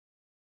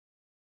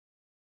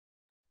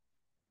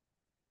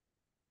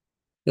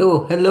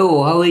Oh,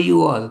 hello. How are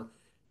you all?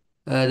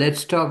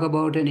 Let's talk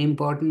about an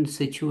important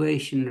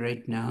situation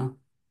right now.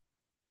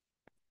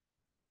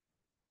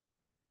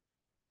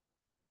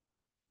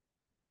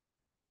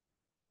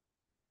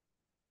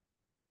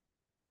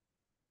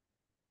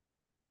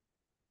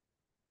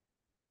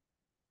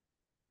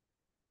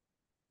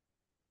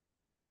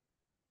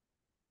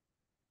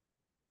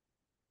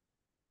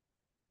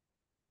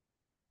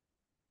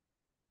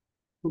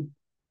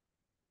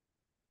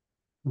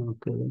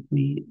 Okay, let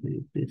me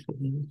make this a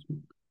little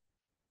small.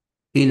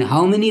 In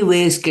how many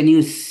ways can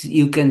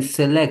you can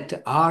select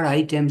R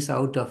items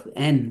out of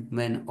N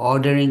when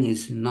ordering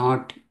is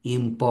not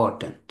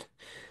important?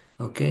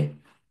 Okay.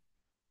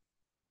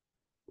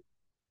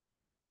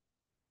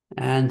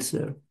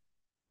 Answer.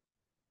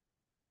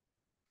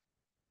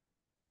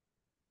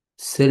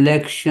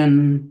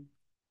 Selection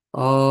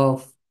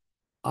of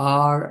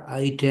R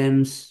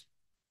items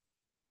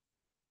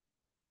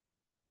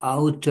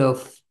out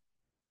of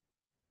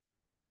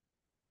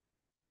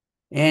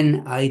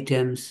N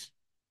items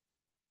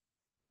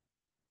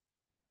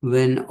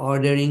when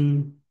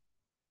ordering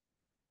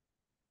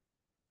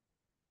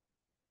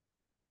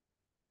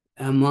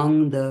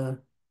among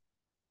the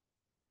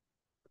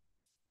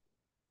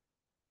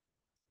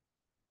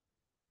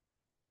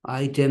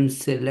items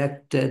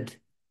selected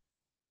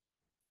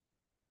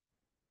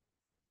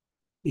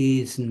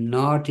is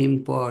not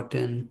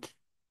important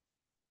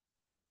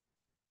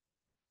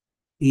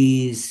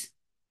is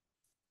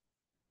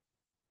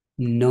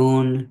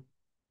known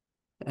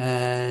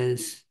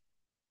as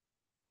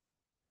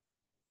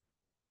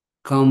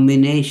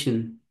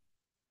combination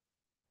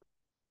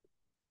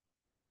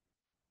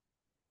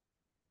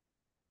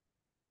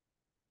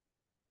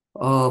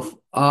of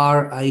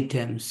R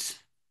items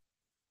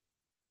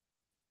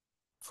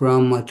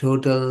from a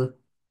total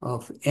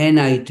of N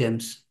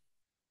items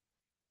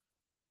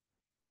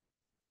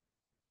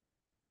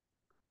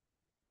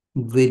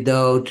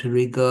without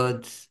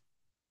regards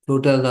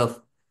total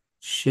of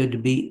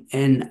should be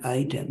N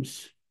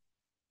items.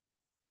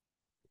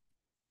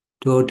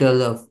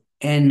 Total of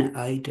N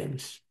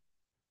items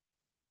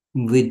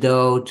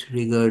without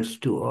regards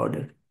to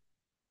order.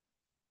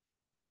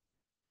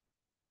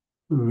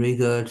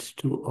 Regards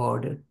to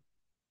order.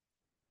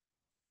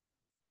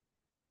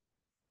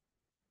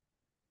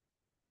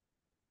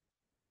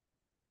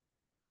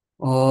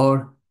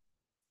 Or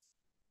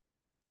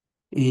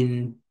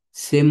in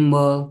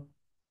symbol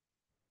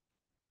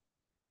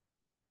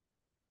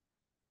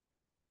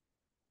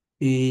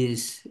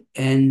is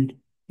N,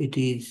 it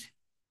is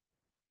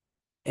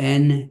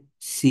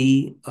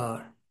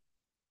NCR.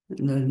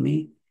 Let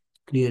me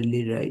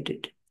clearly write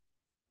it.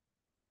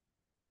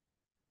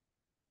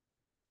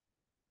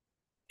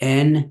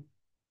 NCR.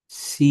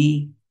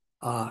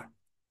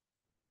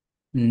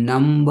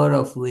 Number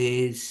of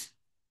ways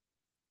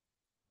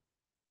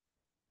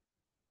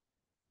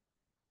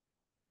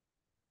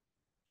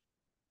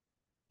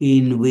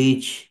in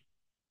which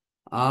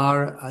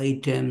R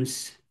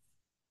items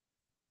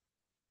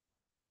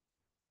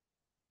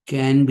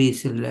can be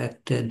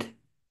selected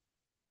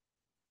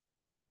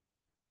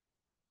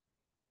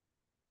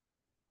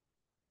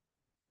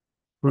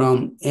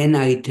from N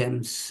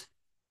items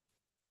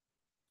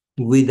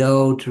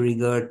without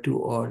regard to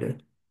order.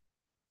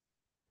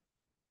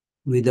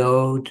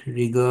 Without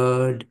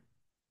regard,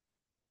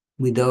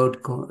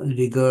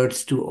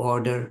 regards to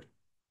order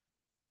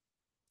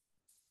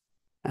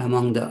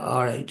among the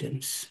R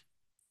items.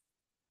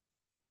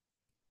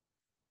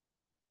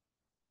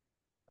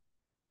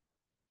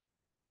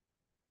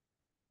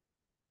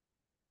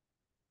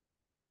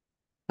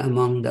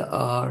 Among the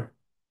R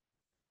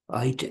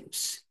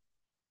items.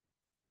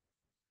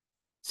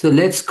 So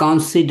let's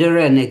consider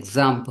an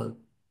example.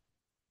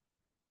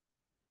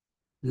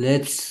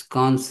 Let's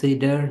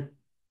consider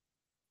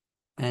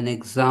an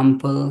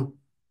example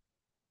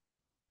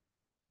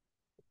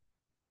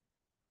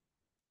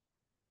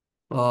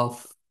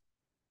of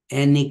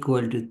N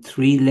equal to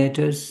 3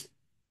 letters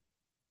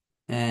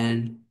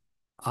and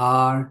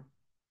R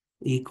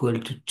equal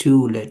to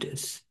 2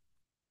 letters.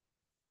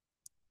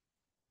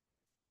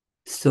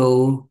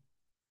 So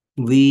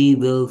we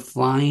will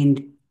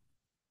find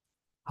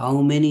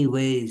how many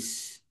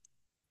ways,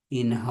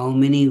 in how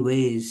many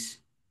ways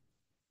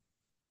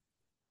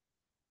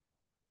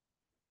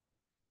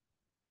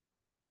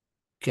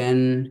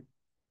can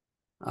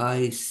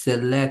I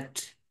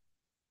select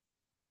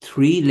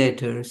 3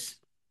 letters?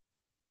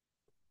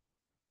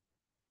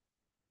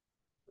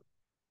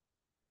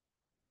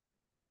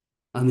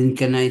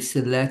 Can I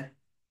select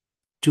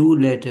 2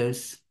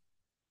 letters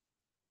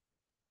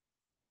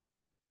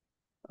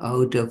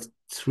out of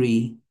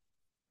 3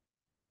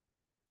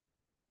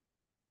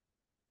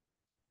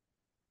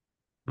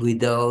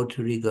 without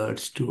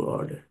regards to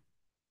order?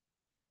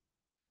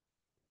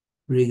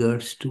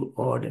 Regards to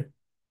order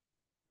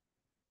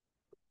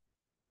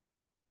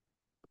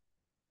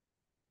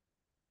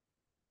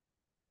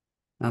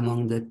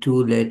among the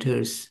 2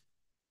 letters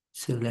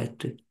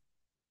selected.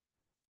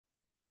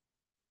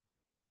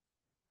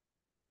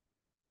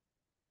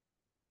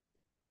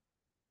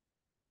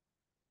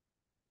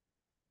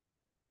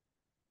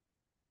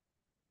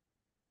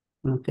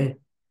 Okay.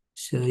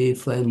 So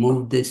if I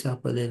move this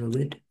up a little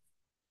bit,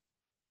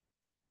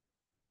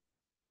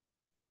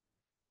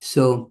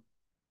 so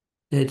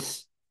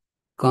let's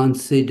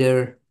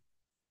consider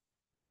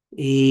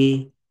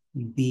A,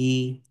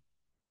 B,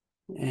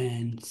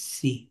 and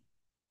C,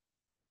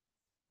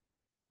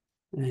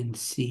 and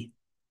C,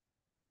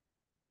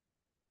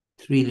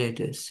 three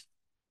letters.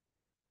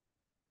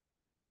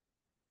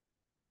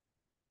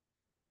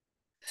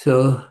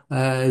 So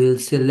I will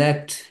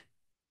select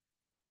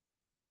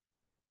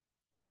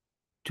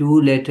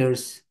two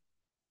letters.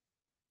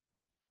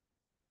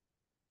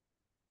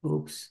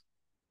 Oops.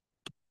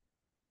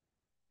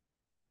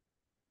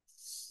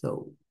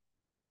 So,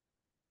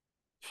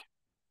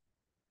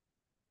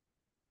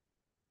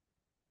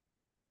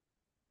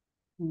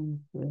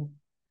 okay.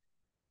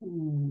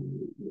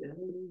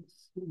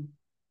 Yes.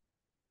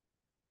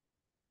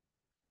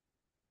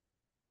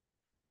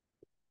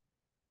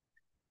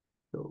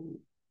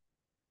 So,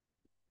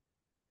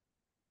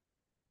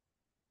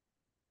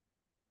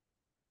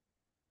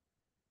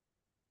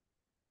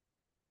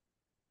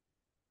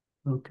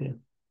 okay.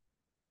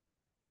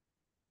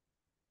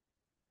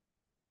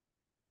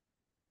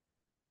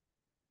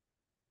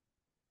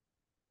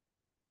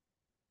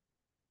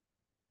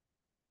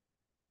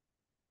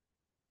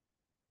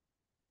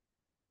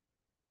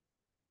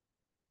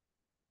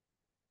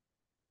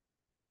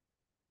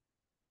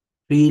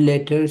 Three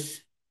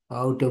letters,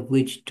 out of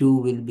which two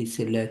will be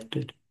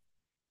selected.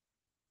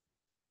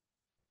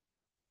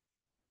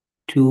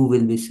 Two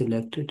will be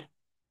selected.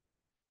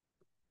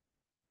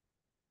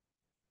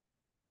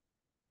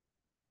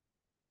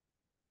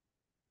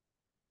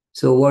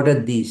 So what are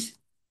these?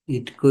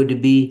 It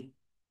could be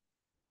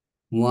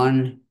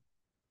one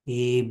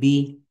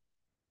AB,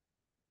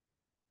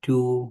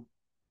 two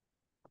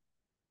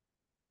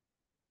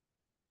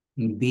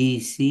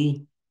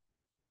BC,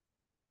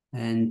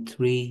 and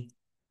three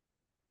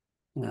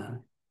uh,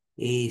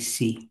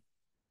 AC.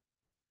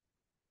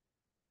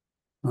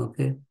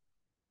 Okay.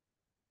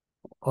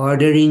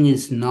 Ordering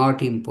is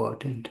not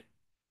important.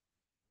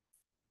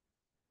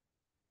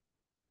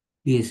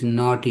 Is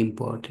not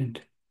important.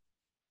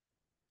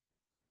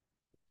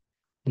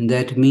 And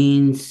that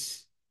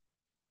means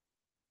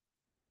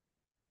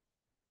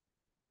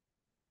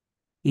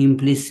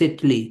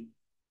implicitly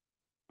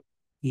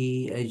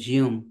we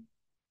assume,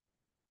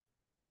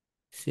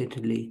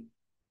 implicitly,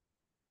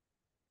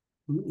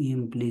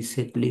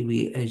 implicitly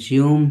we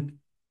assume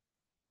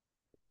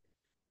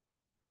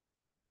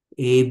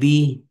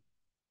AB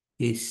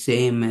is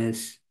same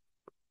as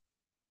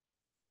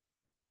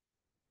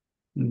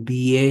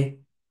BA,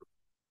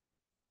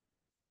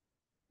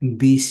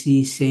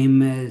 BC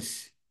same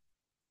as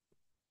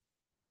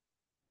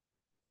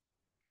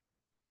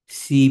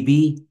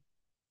CB,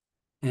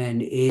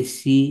 and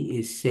AC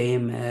is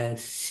same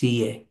as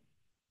CA.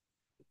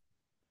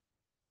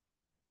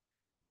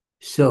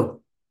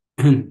 So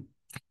I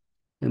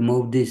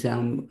move this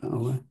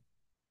over.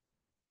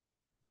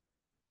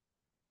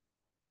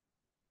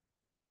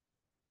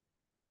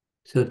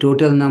 So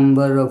total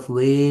number of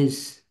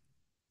ways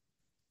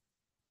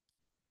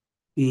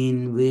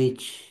in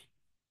which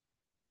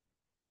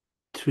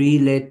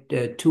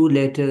two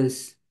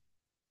letters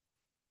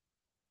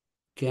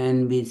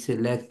can be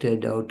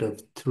selected out of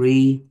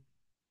three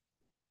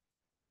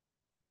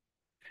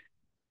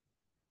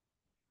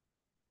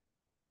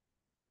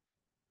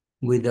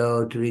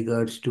without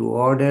regards to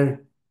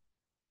order.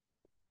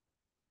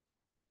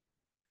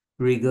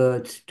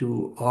 Regards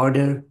to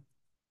order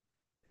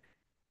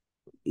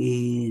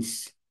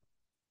is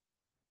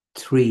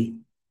three.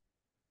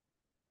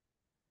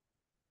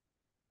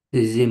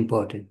 This is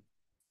important.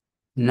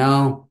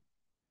 Now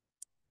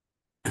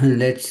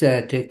let's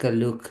take a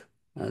look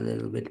a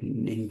little bit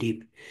in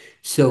deep.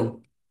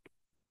 So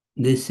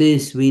this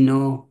is, we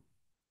know,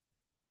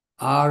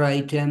 R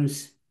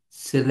items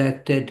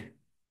selected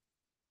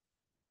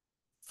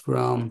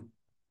from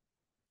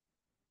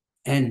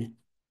N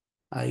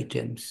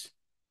items,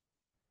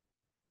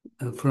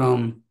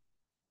 from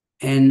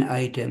N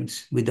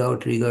items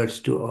without regards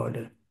to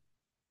order.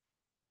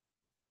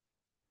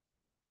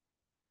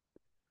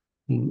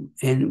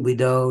 And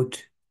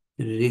without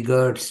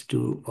regards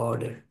to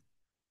order.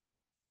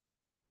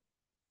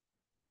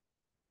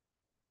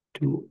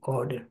 To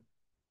order.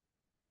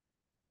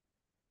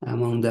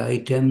 Among the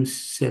items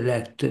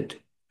selected.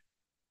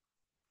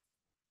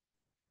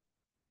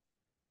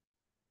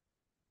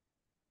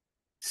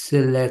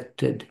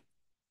 Selected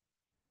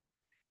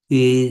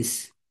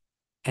is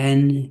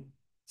NCR,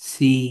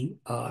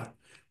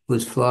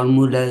 whose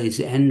formula is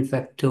n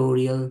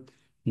factorial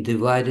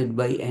divided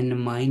by n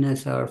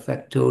minus r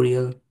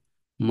factorial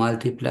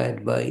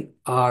multiplied by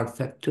r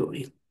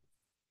factorial.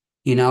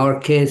 In our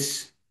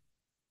case,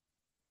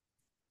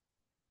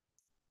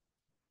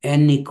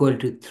 n equal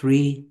to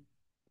 3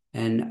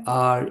 and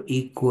r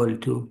equal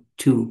to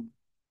 2.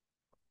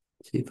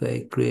 See if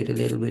I create a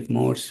little bit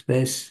more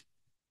space.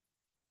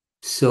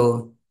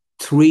 So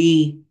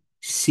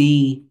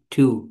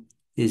 3C2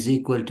 is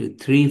equal to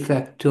 3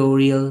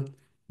 factorial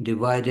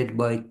divided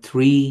by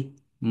 3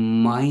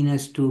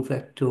 minus 2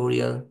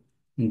 factorial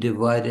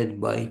divided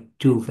by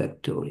 2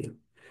 factorial.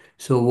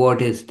 So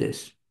what is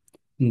this?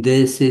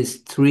 This is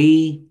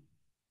 3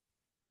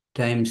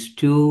 times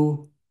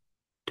 2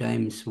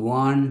 times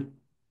 1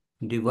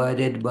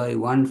 divided by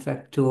 1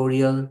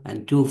 factorial,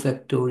 and 2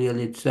 factorial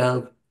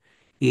itself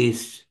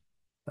is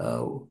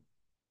uh,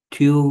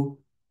 2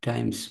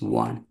 times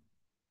 1.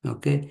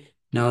 Okay,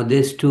 now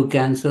this 2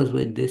 cancels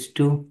with this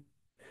 2,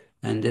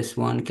 and this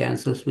 1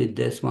 cancels with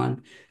this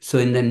 1. So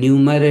in the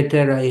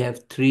numerator, I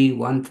have 3,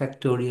 1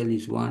 factorial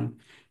is 1.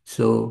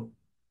 So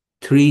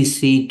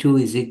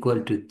 3C2 is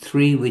equal to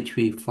 3, which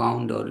we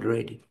found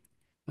already.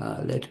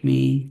 Let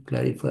me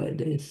clarify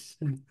this.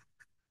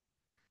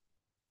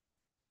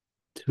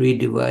 3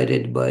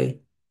 divided by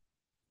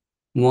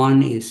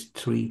 1 is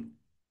 3.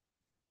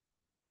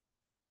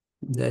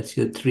 That's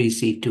your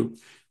 3C2.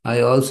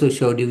 I also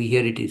showed you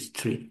here it is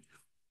 3.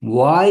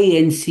 Why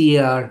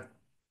NCR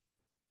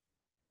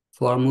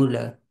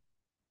formula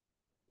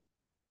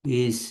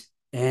is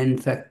n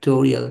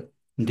factorial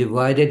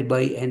divided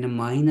by n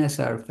minus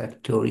r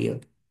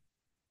factorial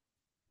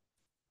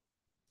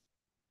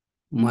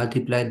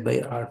multiplied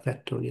by r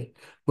factorial?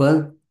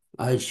 Well,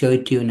 I'll show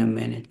it to you in a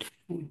minute.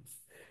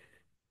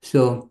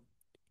 So,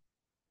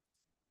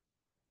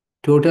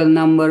 total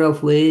number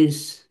of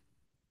ways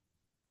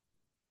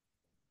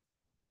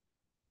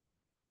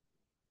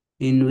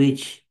in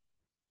which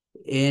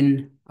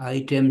n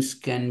items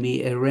can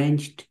be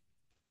arranged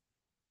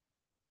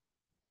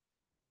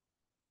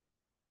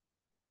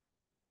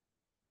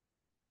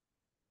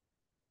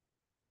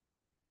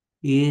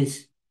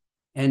is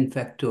n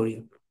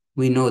factorial.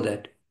 We know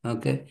that,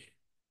 okay,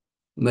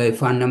 by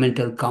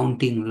fundamental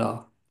counting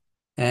law.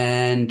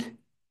 And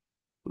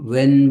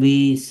when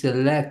we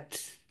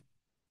select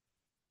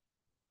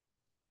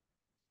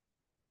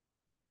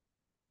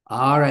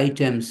r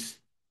items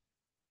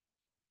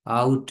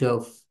out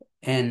of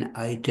n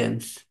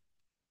items,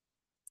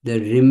 the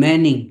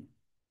remaining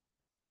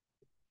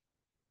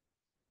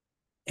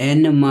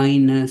n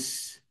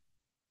minus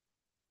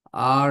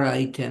r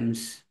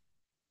items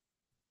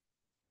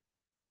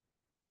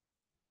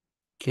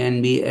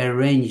can be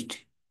arranged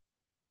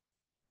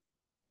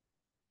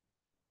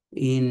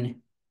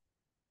in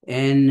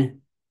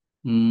n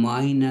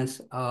minus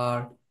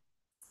r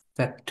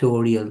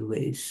factorial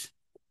ways.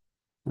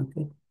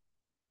 Okay.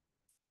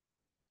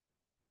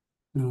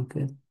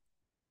 Okay.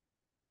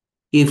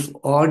 If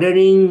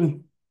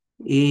ordering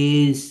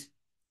is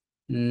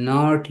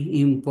not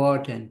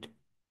important,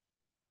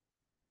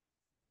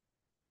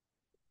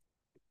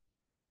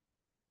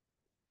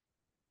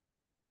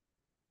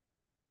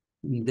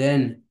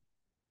 then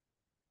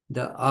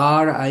the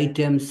R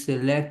item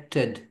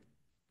selected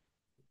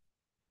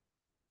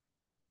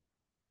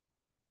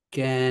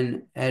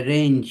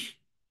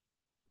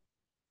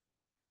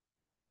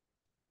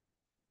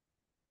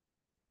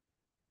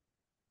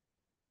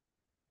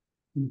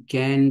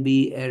can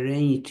be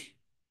arranged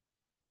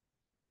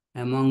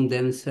among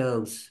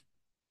themselves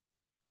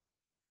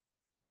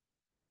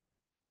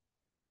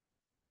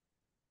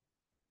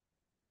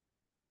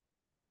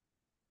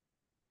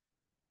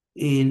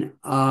in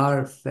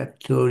R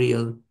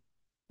factorial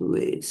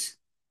ways.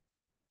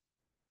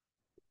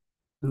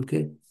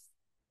 Okay.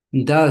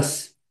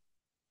 Thus,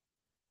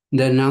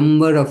 the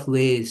number of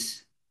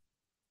ways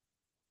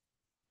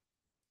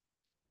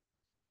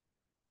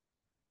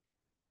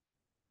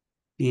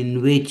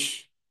in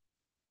which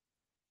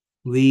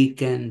we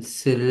can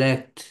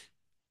select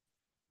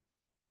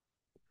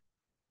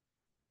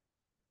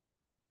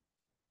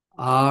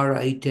R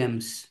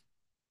items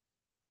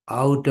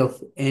out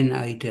of n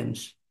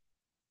items,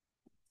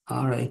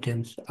 R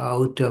items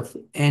out of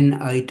n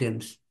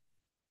items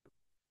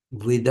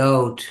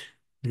without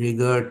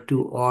regard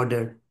to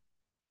order,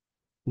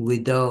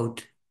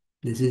 without,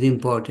 this is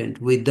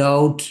important,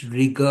 without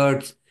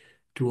regards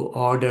to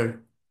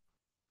order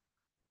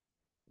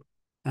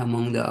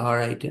among the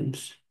R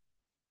items.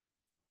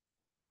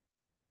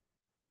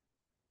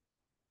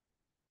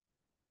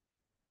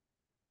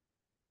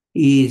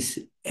 Is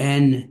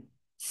NCR,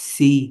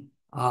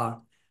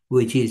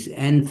 which is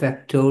n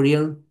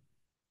factorial,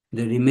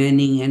 the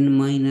remaining n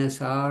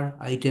minus r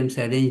items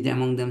arranged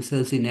among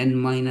themselves in n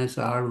minus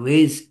r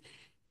ways,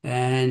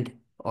 and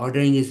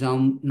ordering is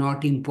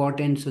not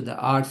important, so the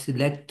r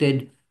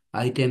selected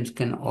items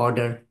can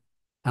order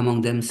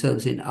among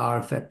themselves in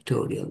r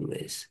factorial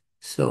ways.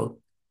 So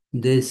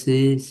this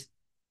is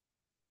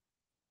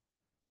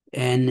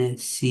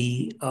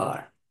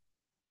NCR,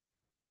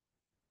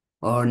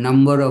 or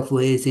number of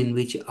ways in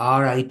which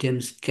R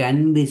items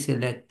can be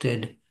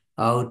selected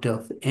out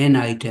of N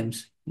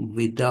items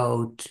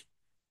without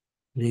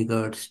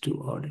regards to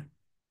order.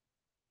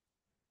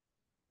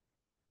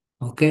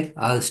 Okay,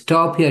 I'll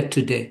stop here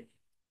today.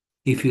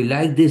 If you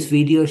like this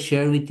video,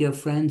 share with your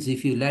friends.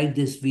 If you like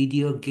this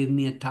video, give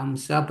me a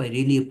thumbs up. I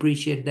really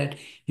appreciate that.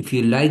 If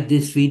you like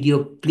this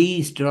video,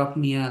 please drop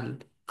me a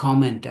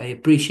comment. I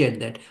appreciate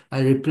that.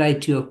 I'll reply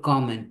to your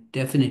comment,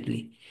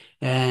 definitely.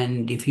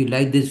 And if you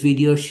like this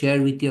video,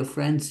 share with your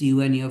friends, you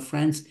and your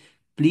friends.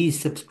 Please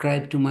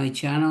subscribe to my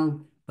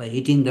channel by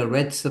hitting the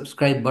red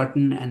subscribe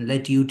button and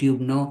let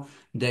YouTube know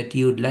that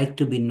you'd like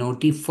to be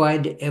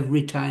notified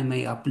every time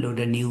I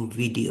upload a new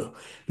video,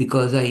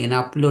 because I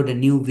upload a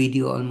new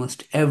video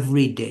almost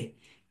every day.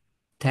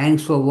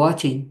 Thanks for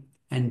watching,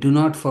 and do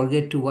not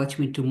forget to watch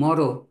me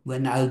tomorrow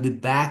when I'll be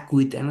back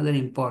with another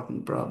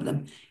important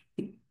problem.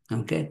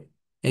 Okay?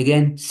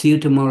 Again, see you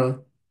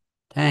tomorrow.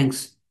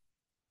 Thanks.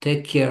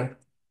 Take care.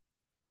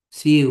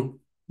 See you.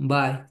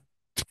 Bye.